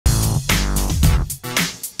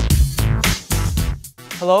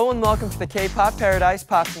Hello and welcome to the K-pop Paradise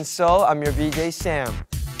Pops in Seoul. I'm your VJ Sam.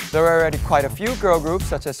 There are already quite a few girl groups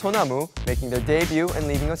such as Sonamu making their debut and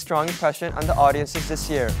leaving a strong impression on the audiences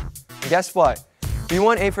this year. And guess what?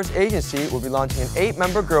 B1A4's agency will be launching an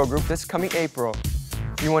 8-member girl group this coming April.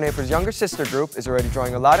 B1A4's younger sister group is already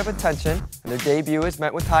drawing a lot of attention and their debut is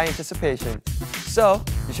met with high anticipation. So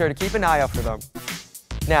be sure to keep an eye out for them.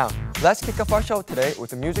 Now, let's kick off our show today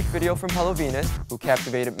with a music video from 헬로비너스, who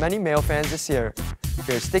captivated many male fans this year.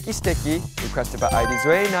 Here's Sticky Sticky, requested by ID's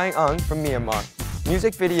Ray Naing from Myanmar.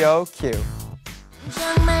 Music video cue.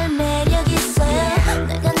 정말 매력 있어요.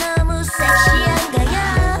 내가 너무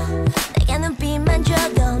섹시한가요? 내가 눈빛만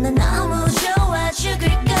줘도 난 너무 좋아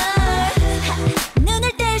죽을걸.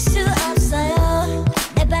 눈을 뗄 수 없어요.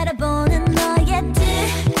 내 바라보는 너의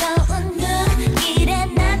뜨거운 눈길에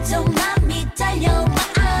나도 맘이 달려와.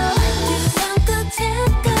 두 손 꼭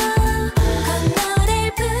잡고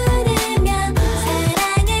콧노래를 부르며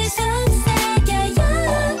사랑을 속삭여요.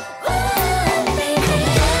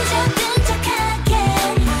 끈적끈적하게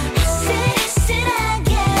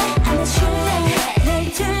아슬아슬하게 안아줄래 날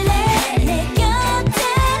둘래 내 곁에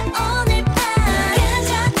오늘 밤.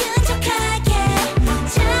 끈적끈적하게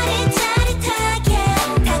짜릿짜릿하게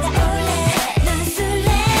다가올래 넌 술래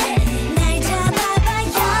날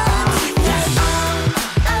잡아봐요.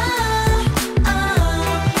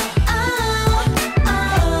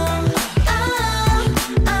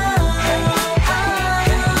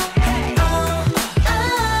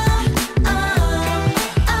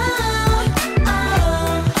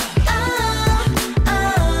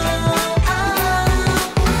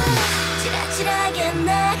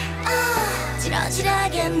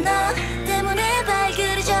 지러지러하게 너 때문에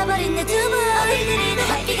발그레져버린 내 두부 어딜 들이도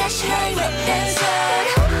활기가 shine with dance.